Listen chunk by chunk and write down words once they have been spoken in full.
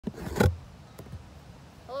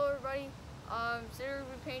everybody. Today we're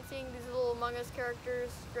repainting these little Among Us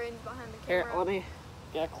characters. Graydon's behind the Here, camera. let me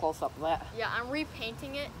get a close up of that. Yeah, I'm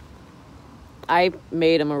repainting it. I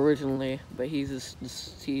made him originally, but he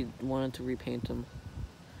wanted to repaint him.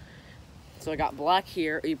 So I got black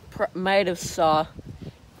here. You might have saw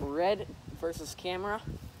red versus camera.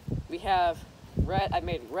 We have red. I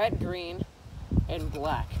made red, green, and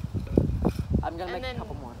black. I'm gonna make a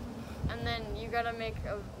couple more. And then you gotta make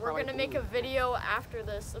a. We're Probably gonna make a blue. video after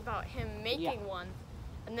this about him making Yeah. one.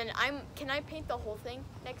 And then Can I paint the whole thing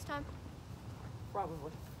next time?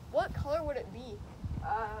 Probably. What color would it be?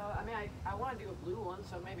 I mean, I want to do a blue one,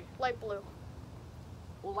 so maybe. Light blue.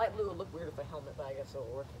 Well, light blue would look weird with the helmet, but I guess it'll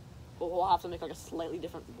work. But we'll have to make like a slightly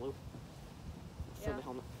different blue for Yeah. the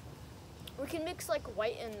helmet. We can mix like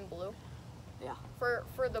white and blue. Yeah.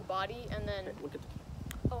 For the body, and then. Okay, look at.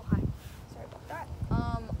 Oh, hi. Sorry about that.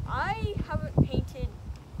 I haven't painted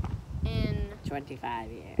in.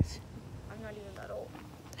 25 years. I'm not even that old.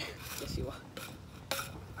 Yes, you are.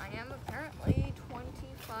 I am apparently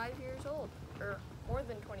 25 years old, or more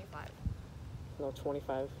than 25. No,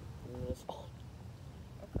 25 years old.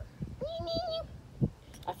 Okay.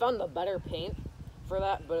 I found a better paint for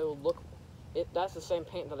that, but it would look. That's the same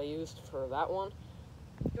paint that I used for that one.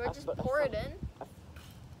 Do I just pour it in?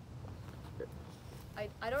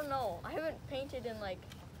 I don't know. I haven't painted in like.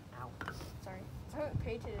 Ow. Sorry. I haven't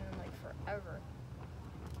painted in like forever.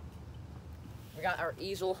 We got our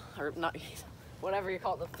easel, or not easel, whatever you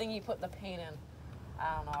call it, the thing you put the paint in.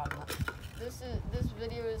 I don't know. I'm not. This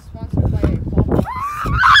video is sponsored by Ball.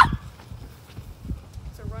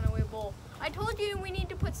 It's a runaway bull. I told you we need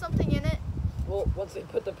to put something in it. Well, once they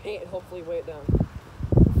put the paint, hopefully weigh it down.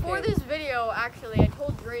 For Okay. this video, actually, I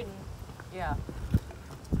told Graydon. Yeah.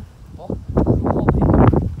 Well,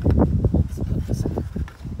 let's put this in.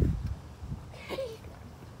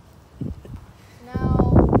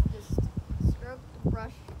 Now, just scrub the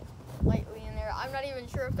brush lightly in there. I'm not even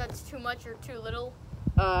sure if that's too much or too little.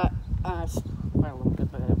 It's quite a little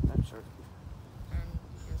bit, but I'm sure. And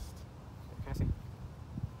just. Can I see?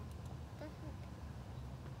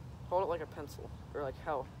 Hold it like a pencil, or like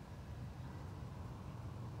how?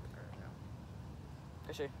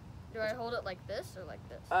 Actually. Do I hold it like this or like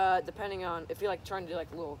this? Depending on if you're like trying to do like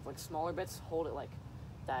little like smaller bits, hold it like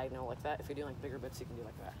diagonal like that. If you're doing like bigger bits, you can do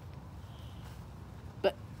like that.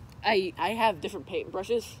 But I have different paint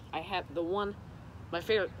brushes. I have the one, my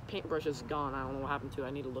favorite paintbrush is gone. I don't know what happened to it.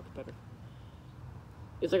 I need to look better.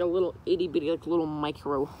 It's like a little itty bitty, like little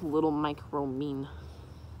micro mean.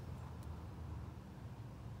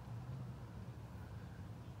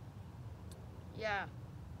 Yeah.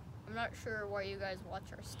 I'm not sure why you guys watch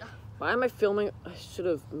our stuff. Why am I filming? I should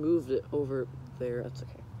have moved it over there. That's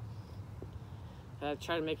okay. I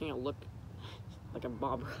tried making it look like a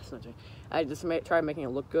Bob Ross. I just tried making it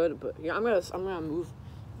look good, but yeah, I'm gonna move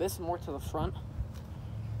this more to the front.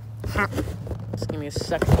 Just give me a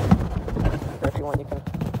second. Or if you want, you can.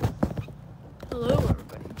 Hello,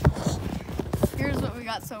 everybody. Here's what we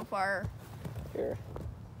got so far. Here.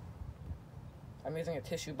 I'm using a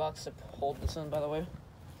tissue box to hold this in, by the way,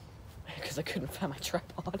 because I couldn't find my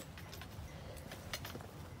tripod.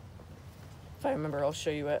 If I remember, I'll show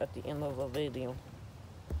you it at the end of the video.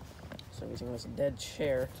 So I'm using this dead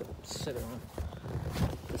chair to sit it on.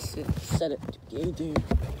 Set it. Yeah, dude.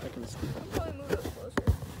 I can just... Probably move it closer.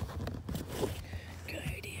 Good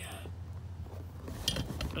idea.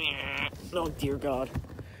 Oh, dear God.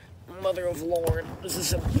 Mother of Lord. This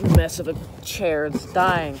is a mess of a chair. It's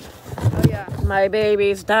dying. Oh, yeah. My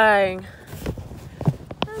baby's dying.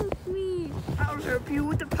 Help me. I'll help you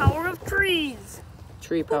with the power of trees.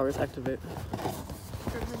 Tree powers activate.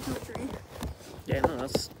 Turns into a tree. Yeah, no,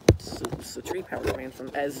 it's the tree power man from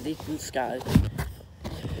As the Blue Sky.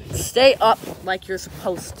 Stay up like you're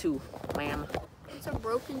supposed to, ma'am. It's a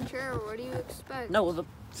broken chair. What do you expect? No, the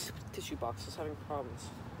tissue box is having problems.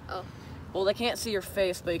 Oh. Well, they can't see your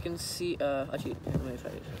face, but you can see, actually, let me if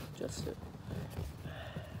I adjust it.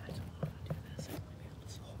 I don't want to do this. I want to be able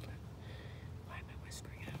to hold it. Why am I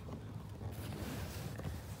whispering? I don't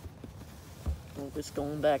know. Oh, it's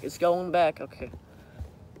going back. It's going back. Okay.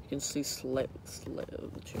 You can see slit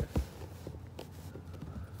of the chair.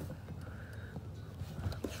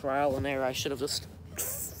 Trial and error. I should have just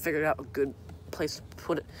figured out a good place to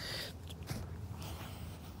put it.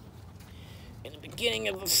 In the beginning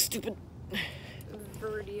of the stupid...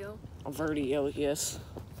 Verdio. Verdio, yes.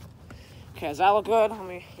 Okay, does that look good? Let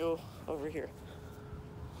me go over here.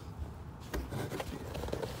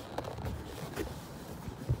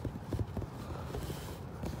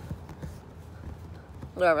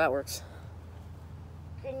 Whatever, that works.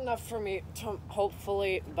 Good enough for me.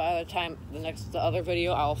 Hopefully, by the other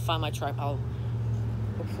video, I'll find my tripod.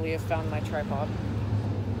 Hopefully, I found my tripod.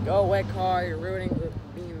 Go away, car. You're ruining the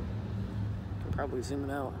beam. I can probably zoom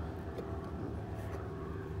it out.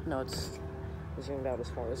 No, it's zoomed out as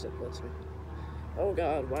far as it lets me. Oh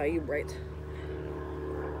God, why are you bright?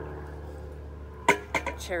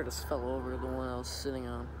 The chair just fell over, the one I was sitting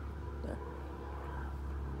on. There.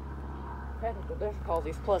 Technical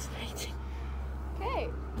difficulties plus painting. Okay.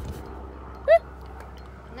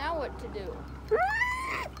 Now what to do?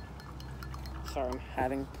 Sorry, I'm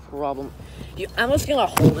having a problem. I'm just gonna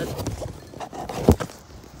hold it.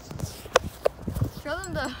 Show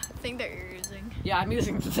them the thing that you're using. Yeah, I'm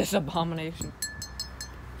using this abomination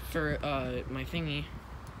for my thingy.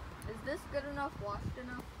 Is this good enough? Washed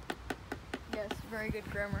enough? Yes, very good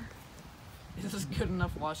grammar. Is this good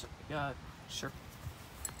enough? Wash? Sure.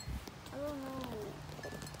 I don't know.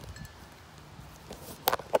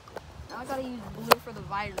 Now I gotta use blue for the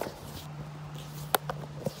visor.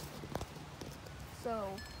 So,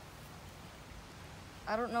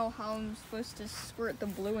 I don't know how I'm supposed to squirt the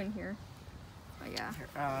blue in here. But yeah. Here,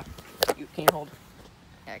 can you hold?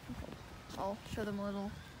 Yeah, I can hold. I'll show them a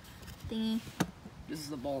little thingy. This is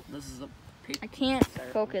the bolt. This is the paper. I can't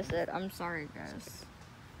focus it. I'm sorry, guys.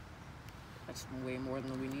 That's way more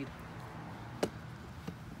than we need.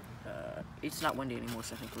 It's not windy anymore,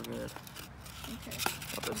 so I think we're good. Okay.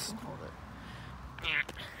 I'll just hold it.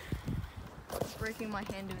 It's breaking my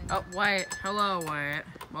hand doing Oh, Wyatt. Hello, Wyatt.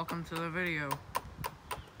 Welcome to the video.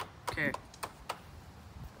 Okay.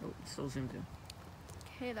 Oh, it's still zoomed in.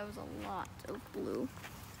 Okay, that was a lot of blue.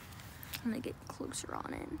 I'm gonna get closer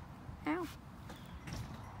on in. Ow.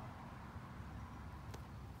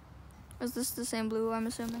 Is this the same blue, I'm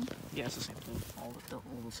assuming? Yeah, it's the same thing. All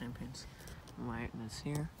the same paints. Wyatt, and it's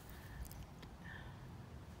here.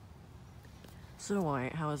 So,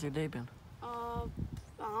 Wyatt, how has your day been? I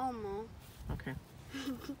don't know. Okay.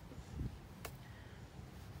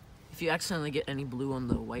 If you accidentally get any blue on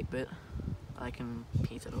the white bit, I can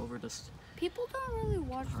paint it over just... People don't really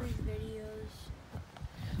watch these videos.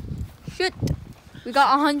 Shit! We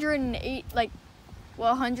got 108,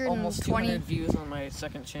 well, 120. Almost 200 views on my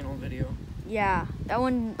second channel video. Yeah, that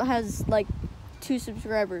one has, 2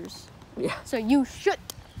 subscribers. Yeah. So you should.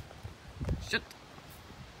 Shit.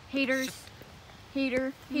 Haters. Shit.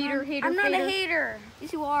 Hater. I'm not a hater.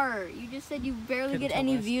 Yes, you are. You just said you barely Couldn't get tell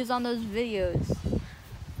any this. views on those videos.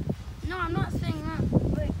 No, I'm not saying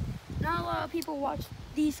that. But not a lot of people watch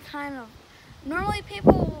these kind of. Normally,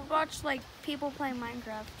 people watch people playing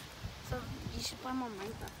Minecraft. So you should play more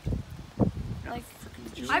Minecraft.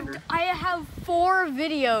 I have 4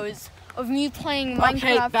 videos of me playing Minecraft.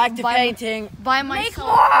 Okay, back to painting. By Make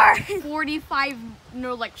myself. more. 45,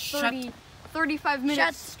 no, 30, 35 minutes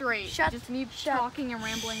Shut- straight. shut- Just me shut- talking and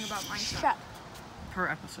rambling about Minecraft. Shut. Per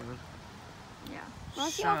episode. Yeah.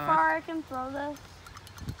 Wanna see how Shut. far I can throw this?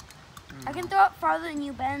 I can throw it farther than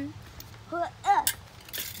you, Ben. Okay.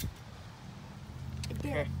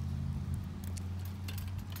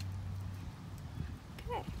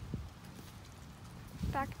 Okay.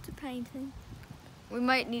 Back to painting. We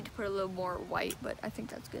might need to put a little more white, but I think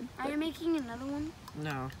that's good. Are you making another one?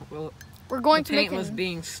 No. Well, We're going the to make paint was it.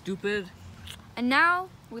 being stupid. And now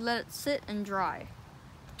we let it sit and dry.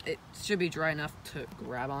 It should be dry enough to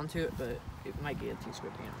grab onto it, but it might get too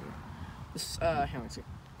squid paint. This, here, let me see.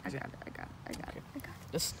 I got it.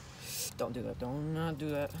 Just don't do that. Do not do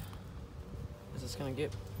that. This is gonna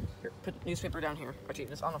get. Here, put newspaper down here. Actually,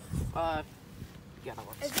 it's on a. Yeah, that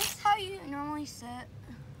works. Is this how you normally sit?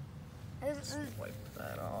 Just wipe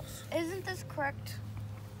that off. Isn't this correct?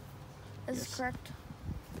 Is Yes. this correct?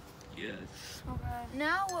 Yes. Okay.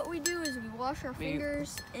 Now what we do is we wash our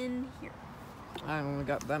fingers in here. I only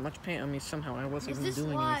got that much paint on me somehow. I wasn't Is even this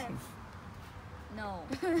doing live? anything. No.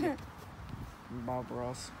 Bob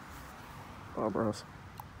Ross. Bob Ross.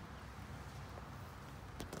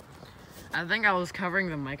 I think I was covering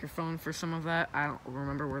the microphone for some of that. I don't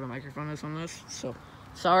remember where the microphone is on this, so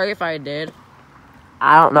sorry if I did.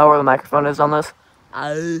 I don't know where the microphone is on this.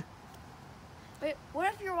 Wait,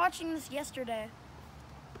 what if you're watching this yesterday?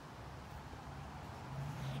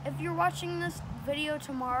 If you're watching this video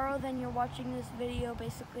tomorrow, then you're watching this video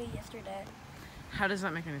basically yesterday. How does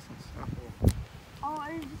that make any sense? Oh,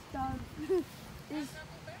 it just does.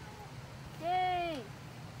 Yay!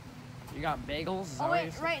 You got bagels? Is that Oh what you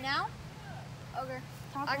wait, said? right now? Okay.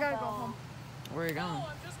 Taco I gotta go Bell. home. Where are you going? I'm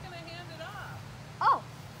just gonna hand it off. Oh,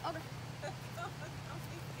 okay. Get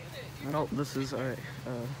it. No, this is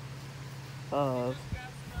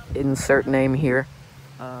insert name here.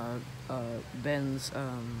 Ben's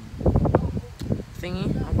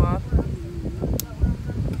thingy on Bob.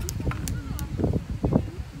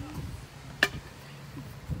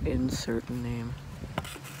 Insert name.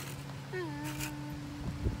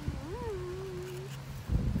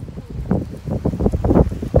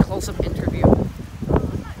 Close-up interview.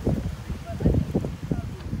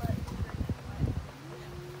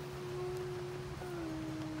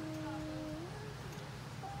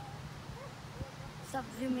 Stop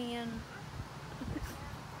zooming in.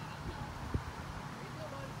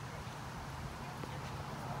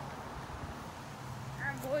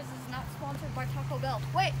 Alright, boys, this is not sponsored by Taco Bell.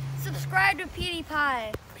 Wait, subscribe to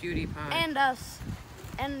PewDiePie PewDiePie. and us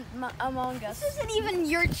and Among Us. This isn't even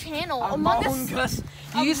your channel. Among Us.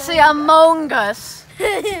 You say Among Us.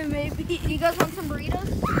 Maybe. You guys want some burritos?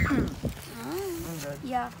 I'm good.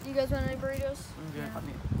 Yeah, You guys want any burritos? I'm good. I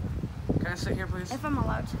mean, can I sit here, please? if I'm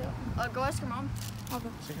allowed to. Go ask your mom. Okay.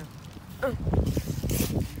 Sit here.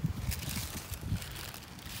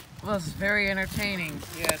 Well, it's very entertaining.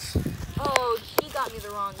 Yes. Oh, she got me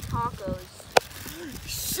the wrong tacos.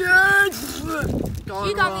 Shit!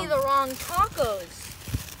 She got me the wrong tacos.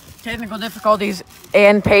 Technical difficulties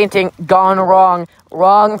and painting gone wrong.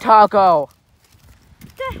 Wrong taco.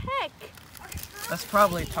 The heck? That's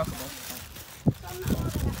probably Taco Bell.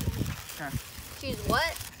 She's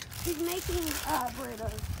what? He's making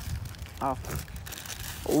burritos. Oh.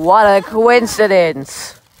 What a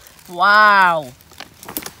coincidence. Wow.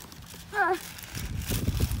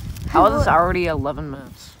 How is this already 11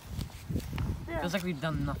 minutes? Feels like we've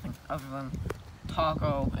done nothing other than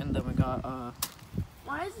taco, and then we got,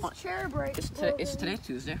 Why is this chair break? Is today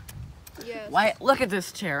Tuesday? Yes. Why, look at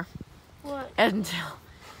this chair. What? And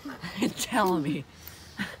tell me.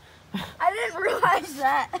 I didn't realize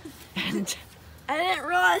that. And I didn't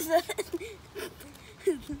realize that.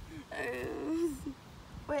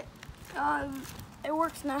 Wait, it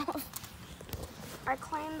works now. I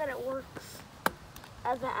claim that it works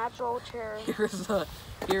as an actual chair.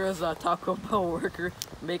 here is a Taco Bell worker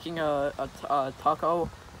making a taco.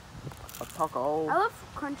 A taco. I love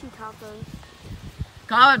crunchy tacos.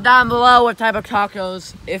 Comment down below what type of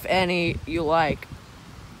tacos, if any, you like.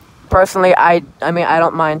 Personally, I mean, I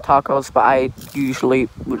don't mind tacos, but I usually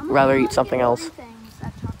would rather eat something else. Things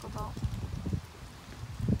at Taco Bell.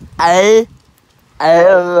 I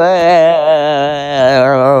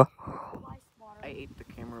ate the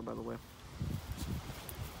camera, by the way.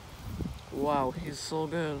 Wow, he's so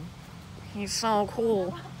good. He's so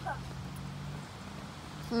cool.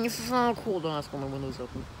 He's so cool. Don't ask why my window's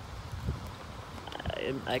open.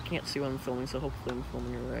 I can't see when I'm filming, so hopefully I'm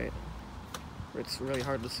filming it right. It's really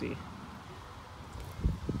hard to see.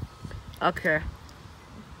 Okay.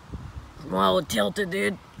 Wow, tilted,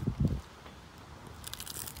 dude.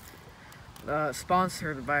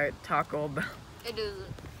 Sponsored by Taco Bell. It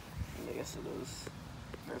isn't. Yes, it is.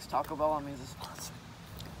 There's Taco Bell, that means it's sponsored.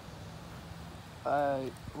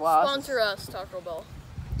 Wow. Sponsor us, Taco Bell.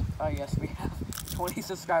 Yes, we have 20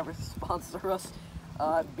 subscribers to sponsor us.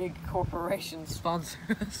 Big corporations sponsor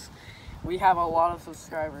us. We have a lot of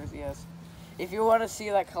subscribers, yes. If you want to see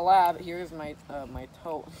that collab, here's my my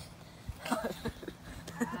toe. My arm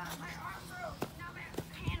broke. Now my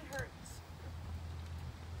hand hurts.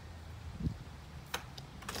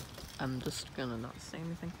 I'm just gonna not say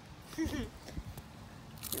anything.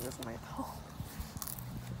 Here's my toe.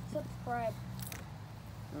 Subscribe.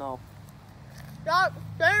 No. Stop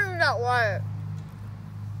saying that word.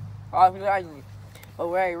 But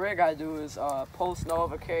what I really gotta do is post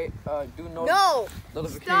notification, do No.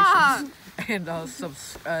 notifications, Stop.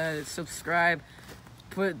 and subscribe.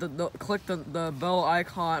 Click the bell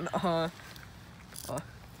icon.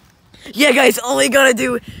 Yeah, guys, all you gotta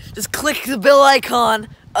do just click the bell icon.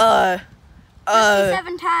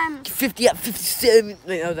 57 times. 57.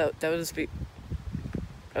 Wait, no, that would just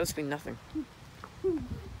be nothing.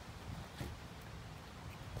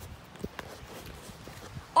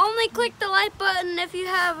 Only click the like button if you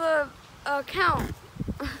have a account.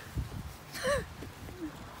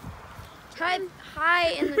 Type hi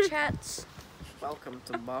in the chats. Welcome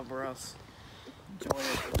to Bob Ross. Join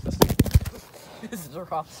us. This is the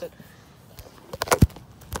opposite.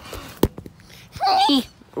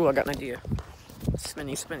 Ooh, I got an idea.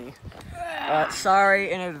 Spinny, spinny. Sorry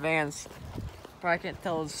in advance. Probably can't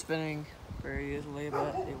tell it's spinning very easily,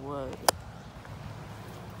 but it would.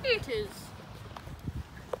 It is.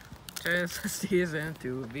 'Tis the season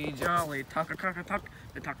to be jolly. Taco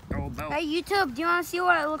Bell. Hey YouTube, do you want to see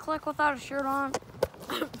what I look like without a shirt on?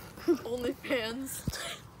 OnlyFans.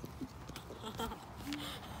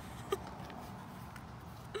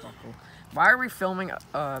 Why are we filming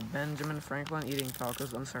Benjamin Franklin eating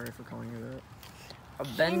tacos? I'm sorry for calling you that. A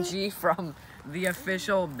Benji from the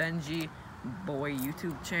official Benji Boy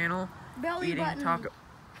YouTube channel Belly eating button. taco.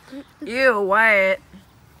 Ew, Wyatt.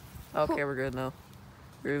 Okay, we're good now.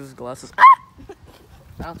 Here's his glasses.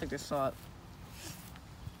 I don't think they saw it.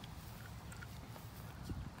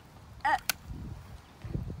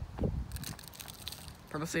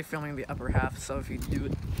 Purposely filming the upper half, so if you do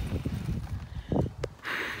it.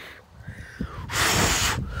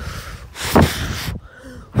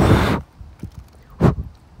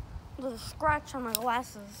 There's a scratch on my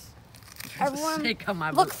glasses. Everyone, Snake on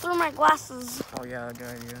my look through my glasses. Oh yeah,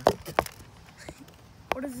 good idea.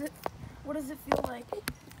 What is it? What does it feel like?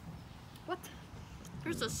 What?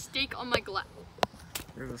 There's a steak on my glass.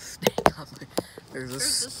 There's a snake on my. There's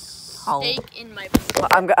There's a. a Hollow. steak in my.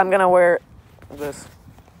 I'm gonna wear this.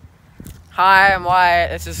 Hi, I'm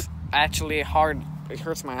Wyatt. It's just actually hard. It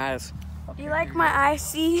hurts my eyes. Do you like my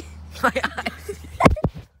IC? My eyes.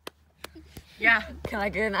 Yeah. Can I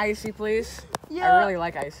get an icy, please? Yeah. I really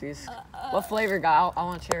like ices. What flavor, guy? I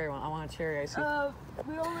want a cherry one. I want a cherry icy.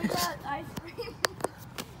 We only got ice cream.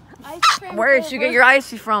 Ice cream. Where did you get your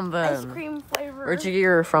icy from, then? ice cream flavor? Where'd you get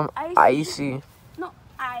your from? Icy. Icy. No,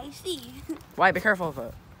 icy. Why? Be careful of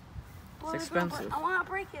it. Well, expensive. I want to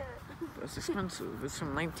break it. It's expensive. It's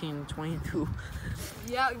from 1922.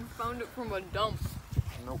 Yeah, you found it from a dump.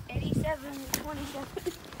 87,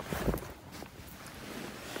 27.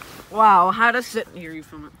 Wow, how to sit here, you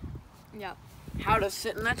film it. Yeah. How to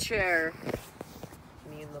sit in a chair.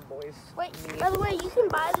 Me and the boys. Wait, by the way, you can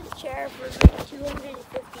buy this chair for like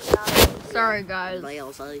 $250. Sorry, guys.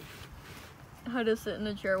 Sorry. How to sit in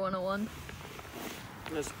a chair 101.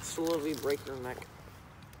 Just slowly break your neck.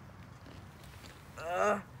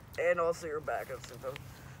 And also your back at the same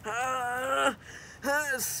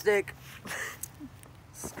time. Stick.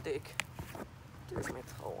 Stick. There's my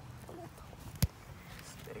toe.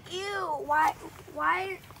 Stick. Ew, why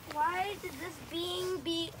did this being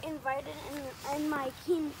be invited in my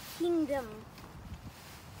kingdom?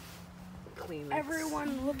 Kleenex.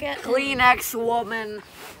 Everyone look at Kleenex, woman.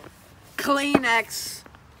 Kleenex.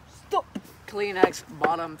 Stop. Kleenex,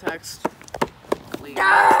 bottom text.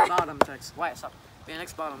 Kleenex, bottom text. Why? Stop.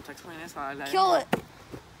 Kleenex, bottom text. Kleenex, Kill it.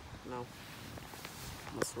 No.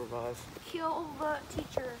 Let's revive. Kill the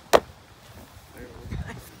teacher.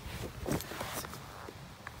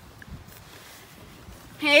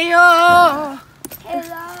 Hey-oh!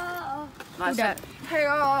 Hello. Nice. that?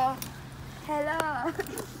 Hey-oh! Hello.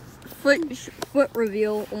 Foot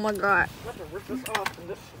reveal. Oh my god. Let's rip this off and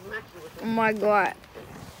just smack you with it. Oh my god.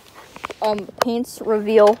 Pants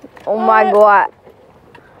reveal. Oh my god.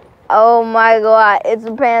 Oh my god. It's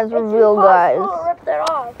a pants reveal, guys. Rip that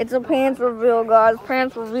off. It's a pants reveal, guys.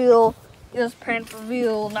 Pants reveal. Yes, pants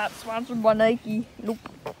reveal. Not sponsored by Nike. Nope.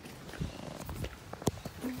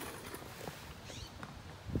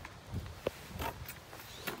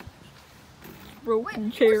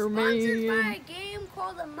 Broken chair, We're sponsored by man. a game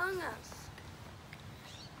called Among Us.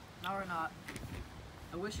 No, we're not.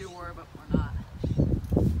 I wish you were, but we're not.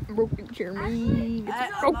 Broken chair, man. At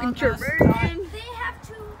It's a broken chair, Among Us. man. They have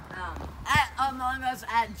to. At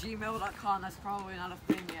amongus@gmail.com. That's probably not a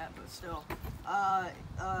thing yet, but still.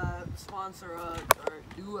 Sponsor or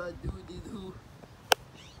do. Do it.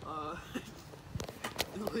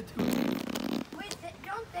 Wait,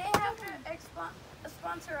 don't they have to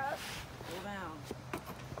sponsor us? Go down.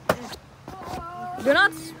 They're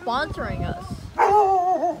not sponsoring us.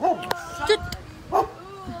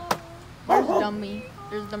 There's dummy.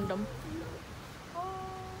 There's dum.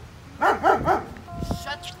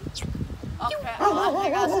 Shut. Okay, well, I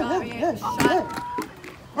think that's gonna be it. Shut.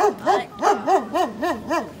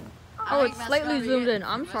 Oh, it's slightly zoomed in.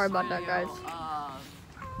 I'm sorry about that, guys. I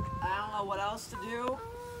don't know what else to do,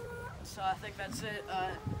 so I think that's it.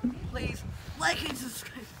 Please like and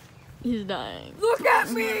subscribe. He's dying. Look at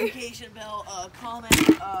me. Notification bell. Comment.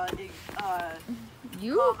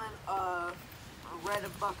 You? Comment. Red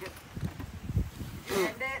bucket. Did you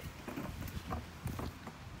end it?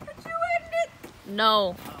 Did you end it?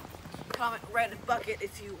 No. Comment red bucket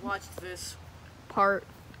if you watched this Part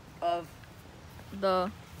of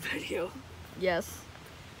the video. yes.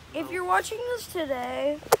 If you're watching this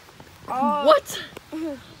today, What?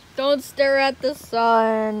 Don't stare at the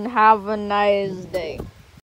sun. Have a nice day.